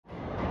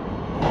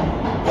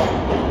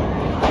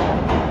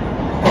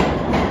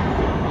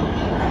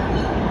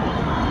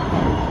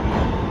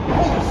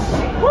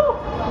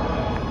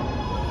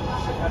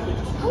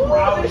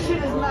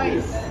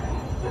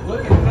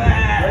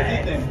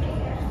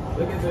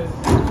This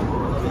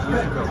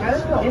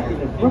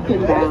is a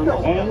Brooklyn-bound A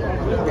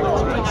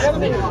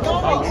train.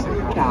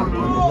 Stop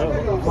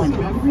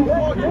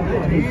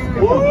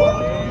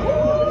 100.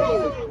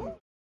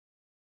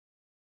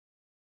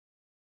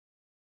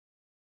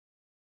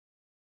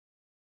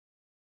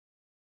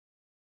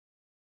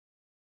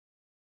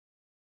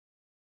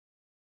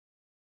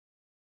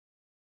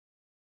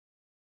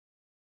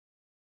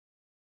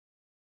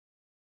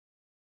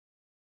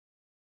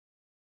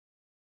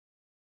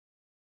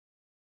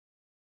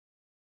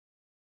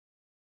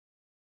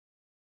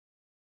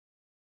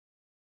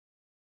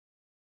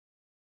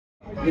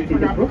 This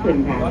is a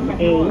Brooklyn-bound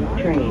A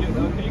train.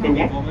 The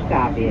next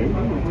stop is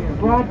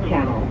Broad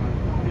Channel.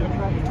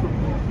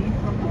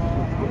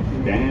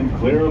 Stand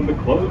clear of the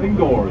closing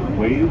doors,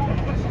 please.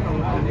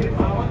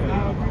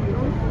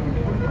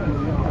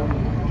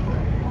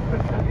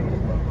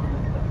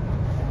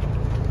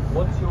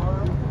 What's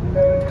your...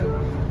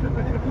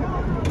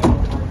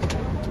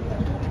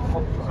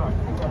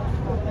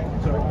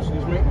 Sorry,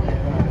 excuse me.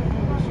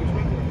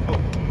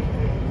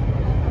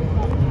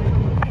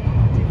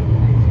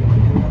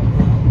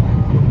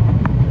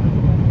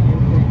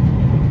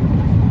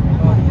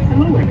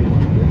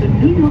 The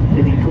New York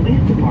City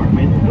Police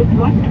Department would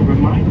like to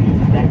remind you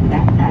that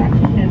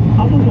backpacks and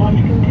other large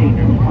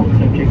containers are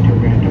subject to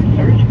random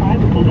search by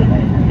the police.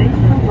 Thanks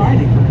for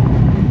riding.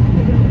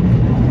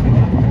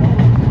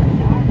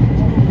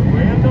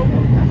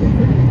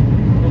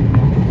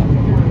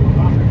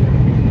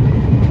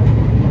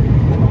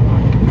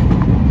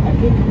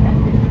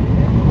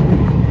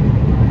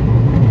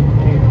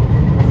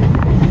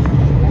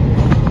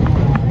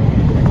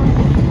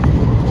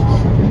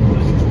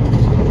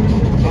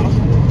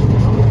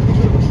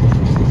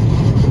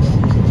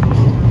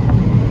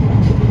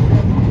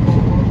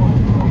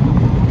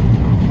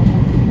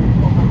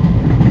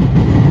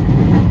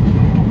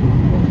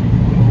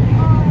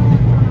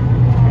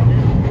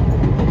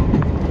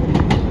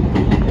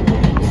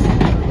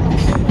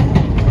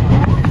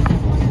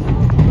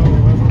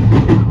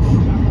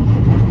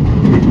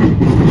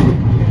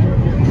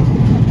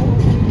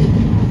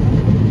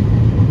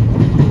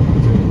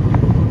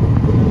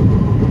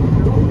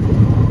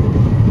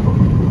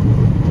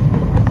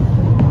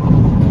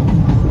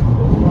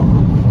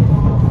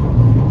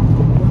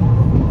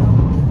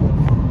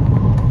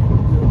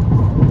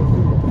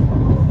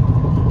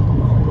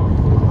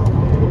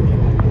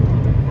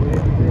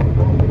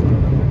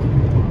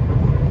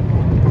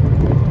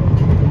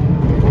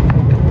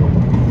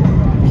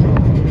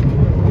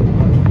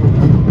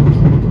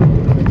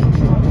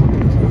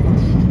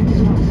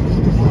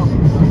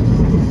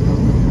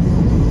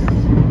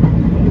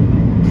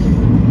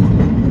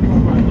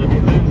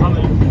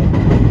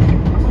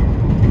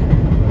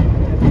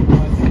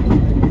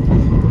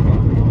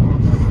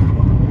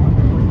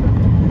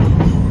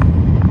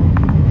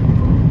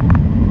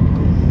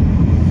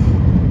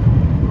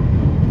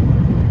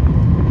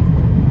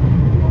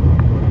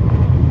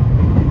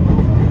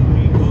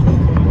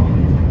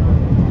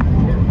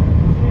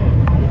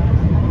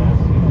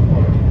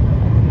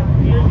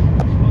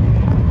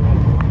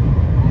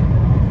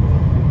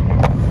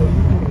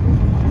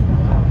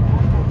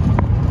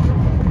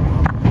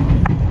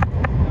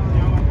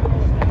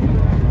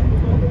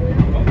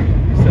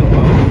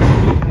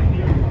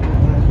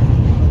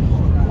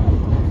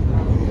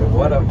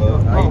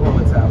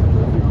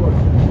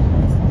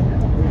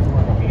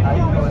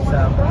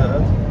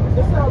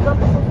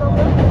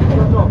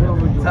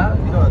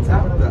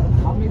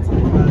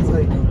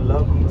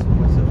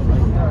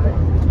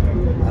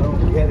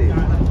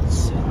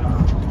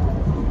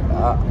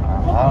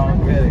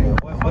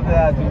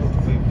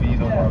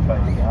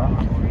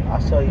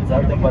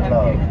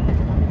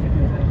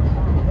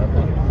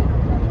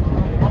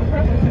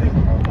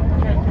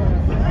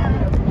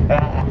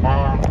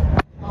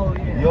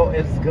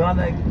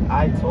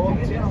 I told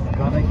you, it's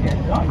gonna get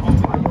done.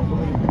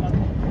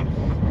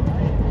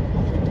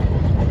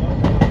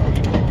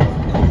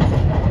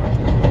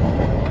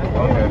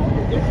 Okay.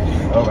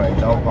 Alright,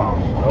 no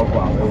problem. No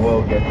problem. It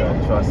will get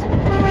done, trust me.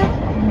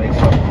 I'm gonna make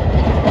sure.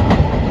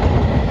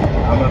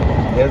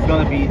 It's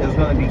gonna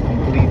be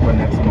complete for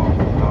next month.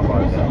 How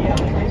about that?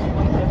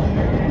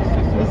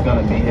 It's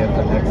gonna be here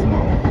for next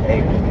month.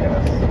 April,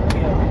 yes.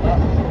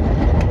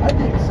 I'd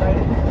be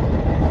excited.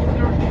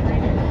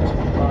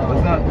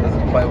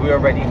 But we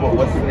already,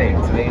 what's today?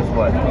 Today is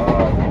what?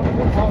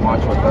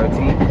 March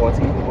 13th,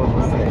 14th?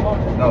 What's today?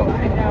 No,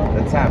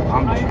 the 10th.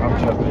 I'm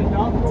tripping.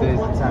 Today's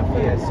the 10th,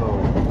 yeah, so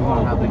we're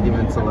gonna have to give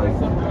it to like 8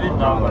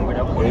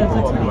 to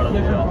 10.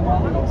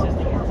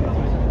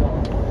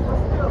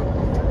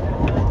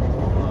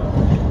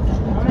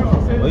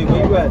 Where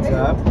you at,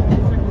 Tab?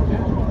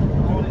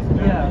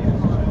 Yeah.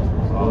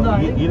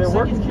 You didn't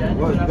work?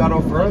 What, you got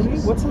off early?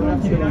 What's up?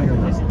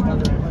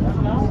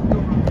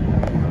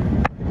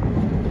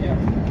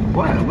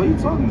 What are you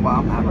talking about?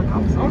 I'm having a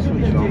conversation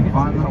with you. I'm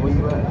finding out where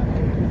you at.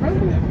 I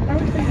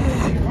was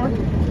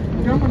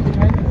thinking jump on the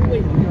tank.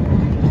 Wait.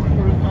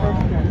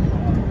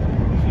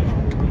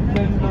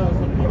 Then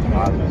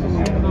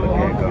Look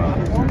at God.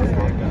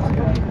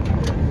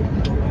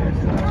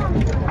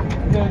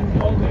 Yo,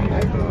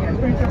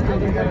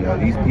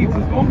 these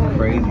people going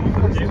crazy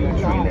for this new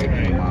train that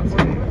came out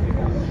today.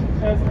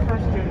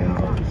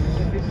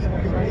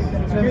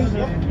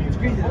 It's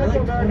crazy. They're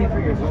like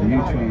 23 years old.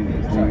 New train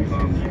is new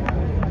train.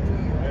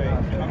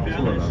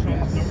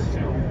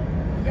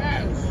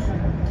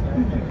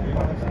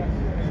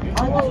 I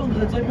want one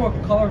that's like more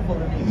colorful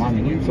than these. Mommy,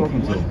 who are you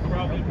talking to?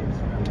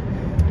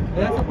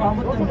 That's the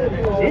problem with them.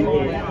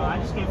 I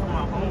just came from my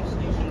home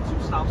station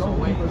 2 stops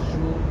away.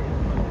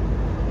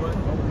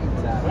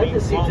 I like the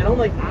seats. I don't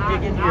like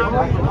big in here. Look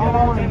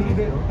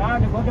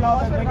at all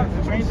that niggas.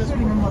 The trains just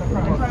remember the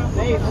crowd.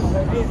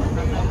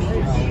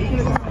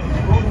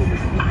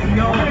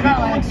 No, I got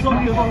like so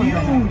confused.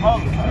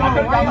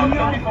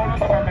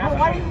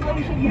 Why do you let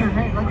me shake your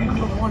hand like you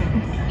just wanted?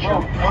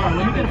 Hold on,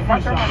 let me get a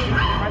fresh shot.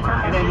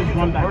 And then just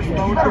run back.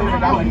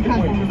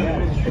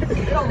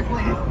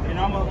 And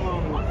I'm a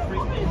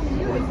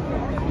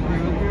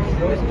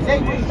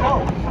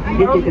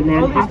This is a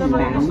Manhattan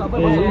bound A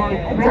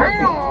express train. The next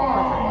stop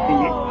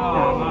is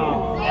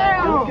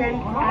Oakland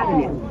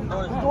Avenue. The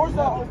door's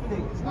not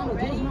opening.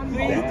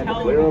 Stand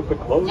clear of the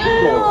closing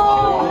doors.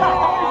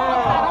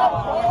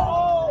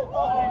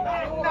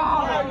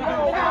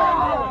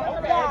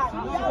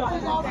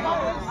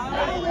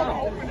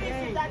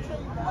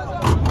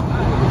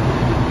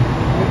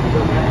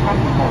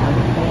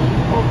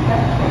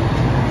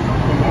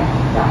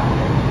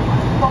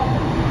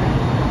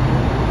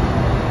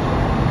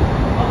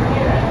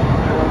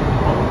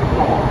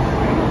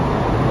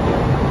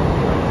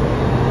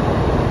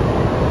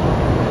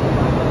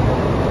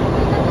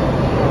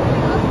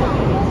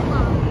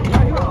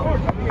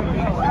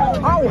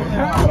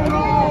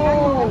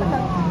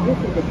 This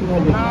is the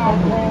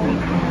 207A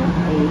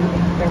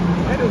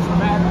It is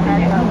mad.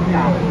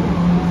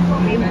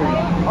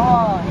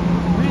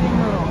 Reading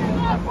room.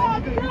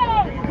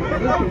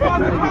 This is 42nd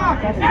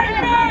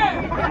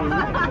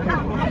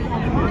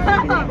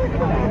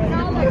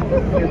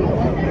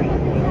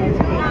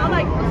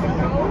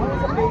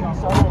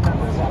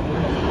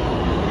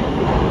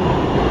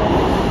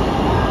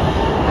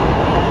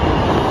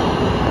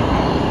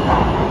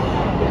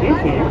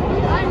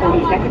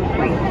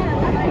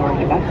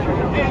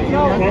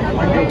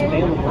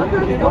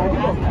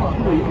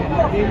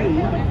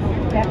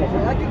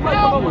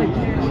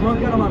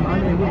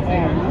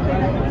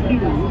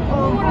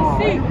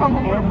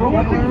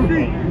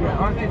Street,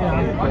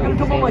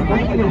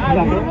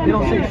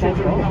 North Bus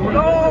Terminal.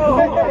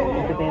 Transport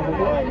is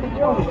available at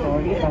 2,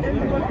 3, 7,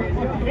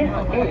 8,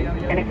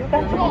 7.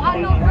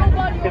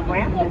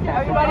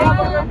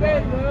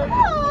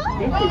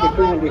 This is a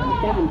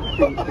 207th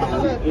Street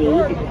bound A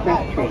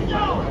express train.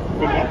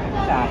 The next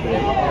stop is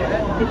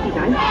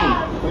 59th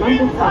Street,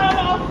 London South.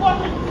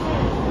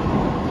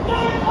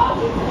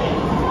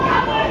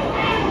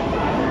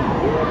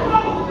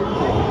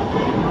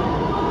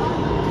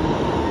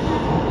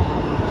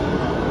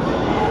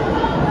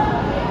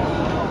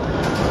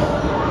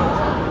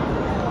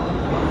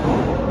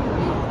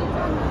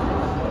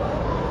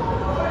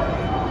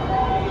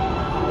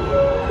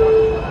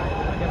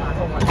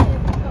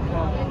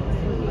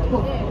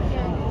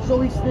 So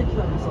he snitched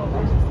on himself.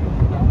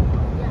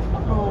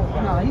 Oh,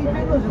 no, he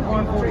lives in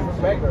R4.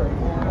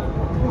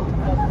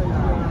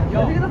 Yo,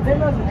 you're gonna pay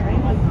us a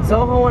train?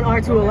 Soho and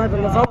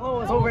R211. The Soho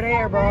is over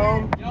there,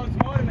 bro. Yo, it's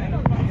motivated.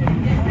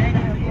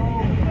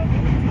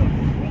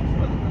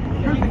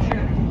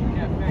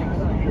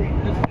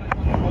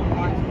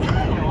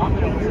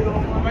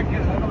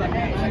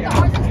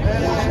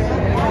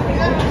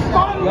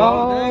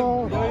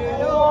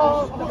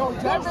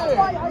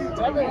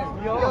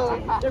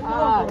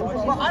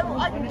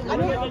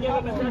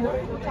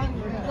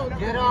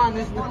 Get on,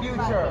 this is the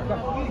future.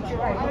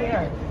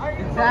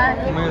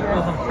 Exactly. I'm gonna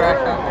put some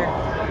trash out there.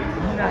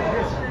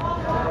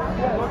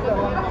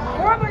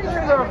 Where are you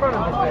guys in front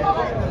of us?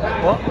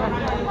 What?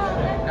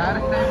 Gotta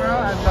stay, bro.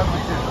 I'd love to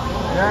too.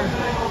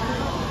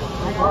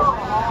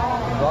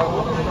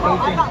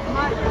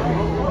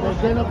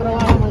 Yo no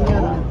trabajo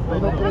mañana.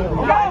 No creo.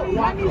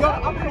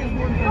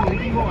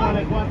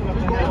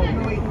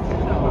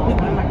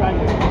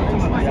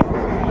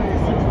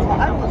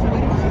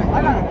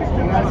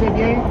 Gracias,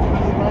 Jay.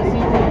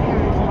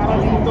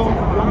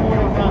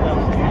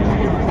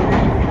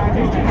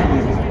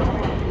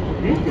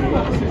 This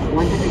is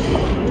 160.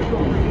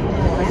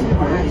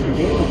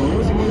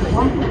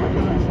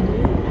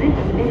 This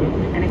is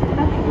an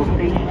accessible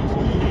station.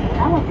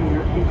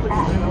 Elevator is at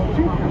the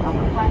center of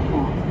the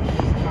platform.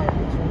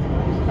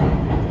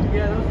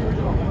 Yeah, that was the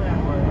original plan.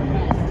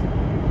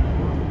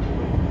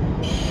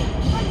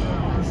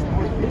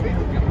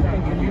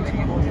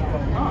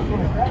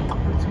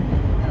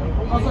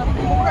 I was like,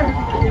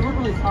 they weren't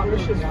really talking.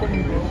 This shit's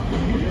funny, bro.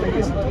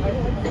 This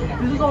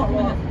is all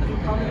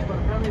comments, but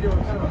apparently they were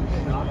kind of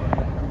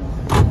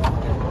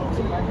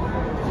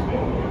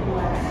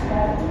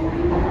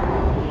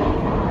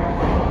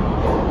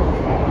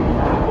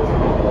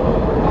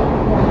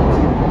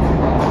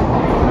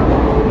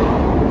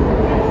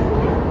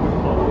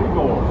Closing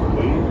doors,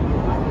 please.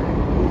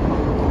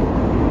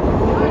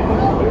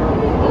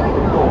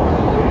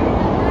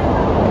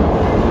 1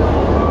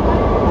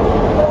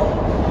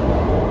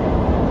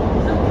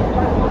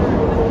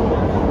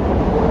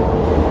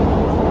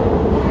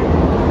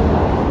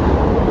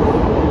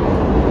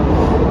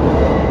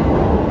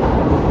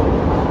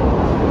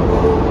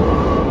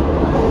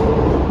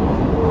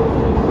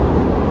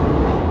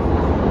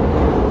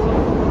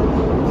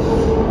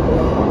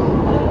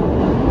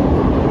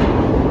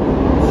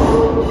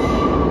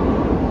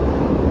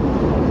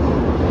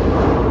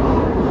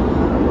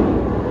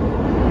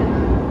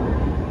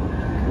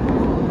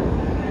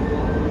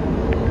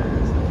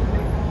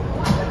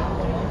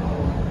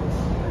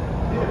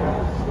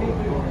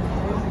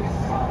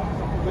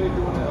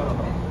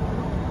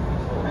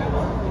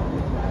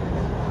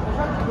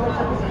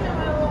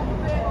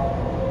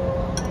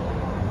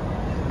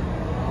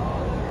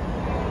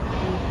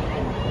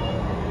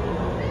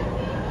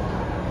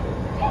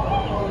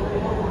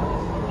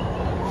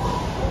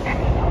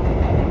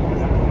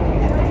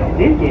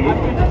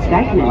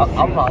 Indictment.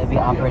 I'll probably be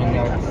operating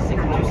there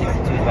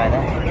 262s by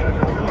then.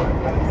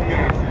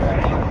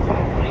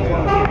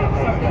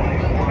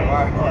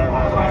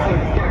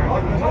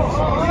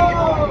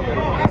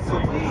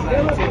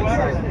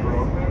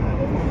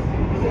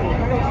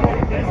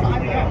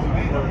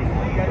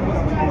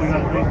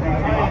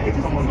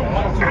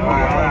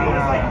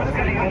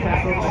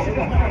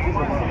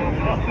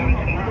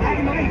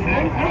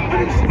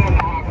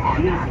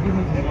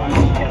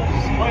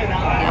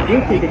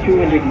 This is the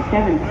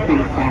 207th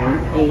Street bound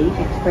A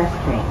express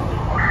train.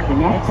 The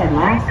next and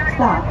last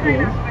stop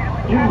is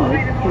Inwood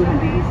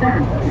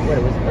 207th Street. What,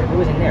 it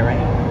was in there,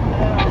 right?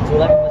 The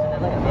 211 was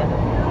in there, yeah.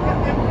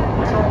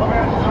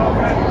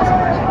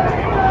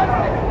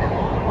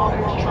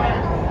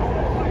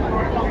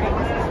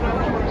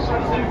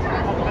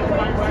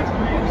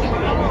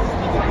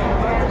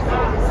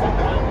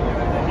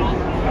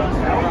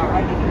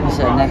 You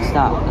said next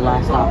stop, the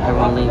last stop,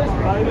 everyone leaves.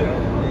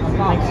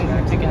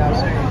 Taking out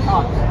serious.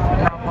 I'll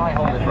probably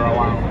hold it for a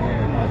while.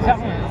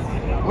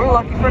 We're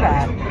lucky for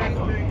that.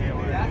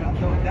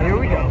 Here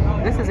we go.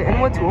 This is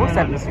Inwood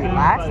 207 Street.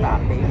 Last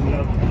stop, baby.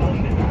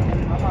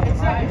 This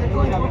is Inwood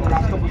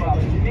 207th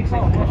Street.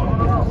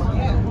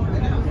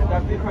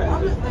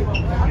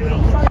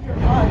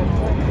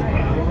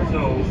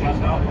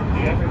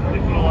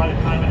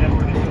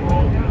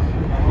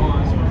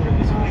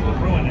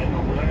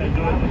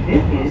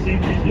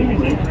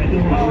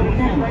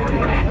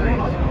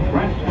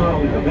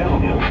 Restaurant is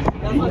available.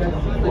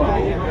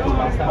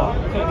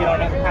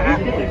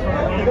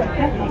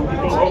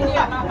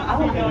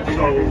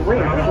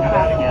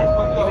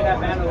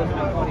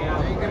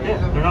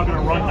 They're not going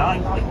to run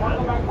 9.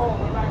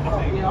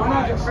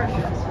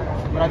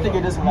 But I think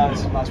it is the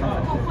last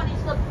run.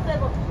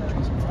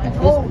 At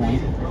this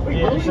point,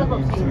 Yeah, it should be,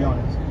 to be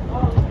honest.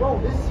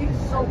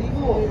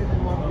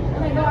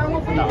 Nah,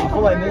 I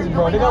feel like this,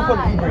 bro. They're gonna put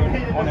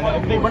E-brake on it.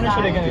 If they run this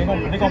shit again,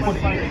 they're gonna put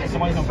it.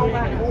 Somebody's gonna put it.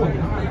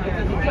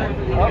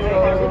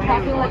 I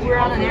feel like we're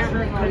on an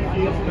airplane.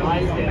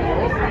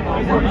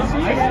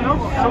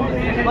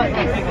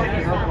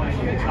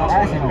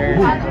 that's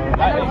embarrassing.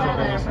 That is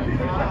embarrassing.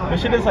 The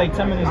shit is like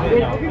 10 minutes late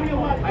now.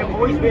 I've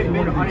always been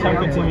 10,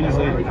 15 minutes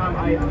late. It'd be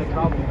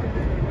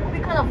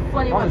kind of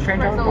funny when the train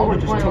driver would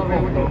just took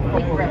over with the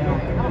fake red.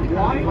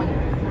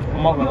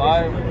 I'm not gonna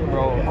lie,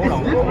 bro. Hold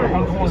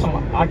on. Some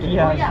Aki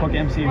has fucking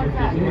MC.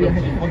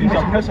 What do you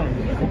got personally?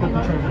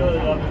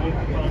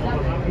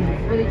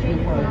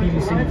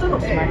 BBC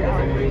SmackDown.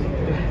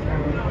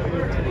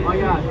 Oh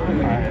yeah.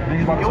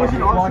 It was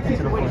an awesome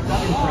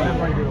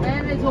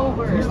and it's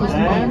over. Let's go,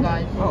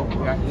 guys. Oh,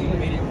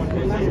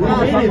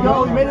 we made it,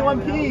 bro. We made it one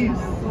piece.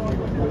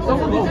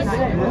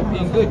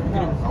 Being good.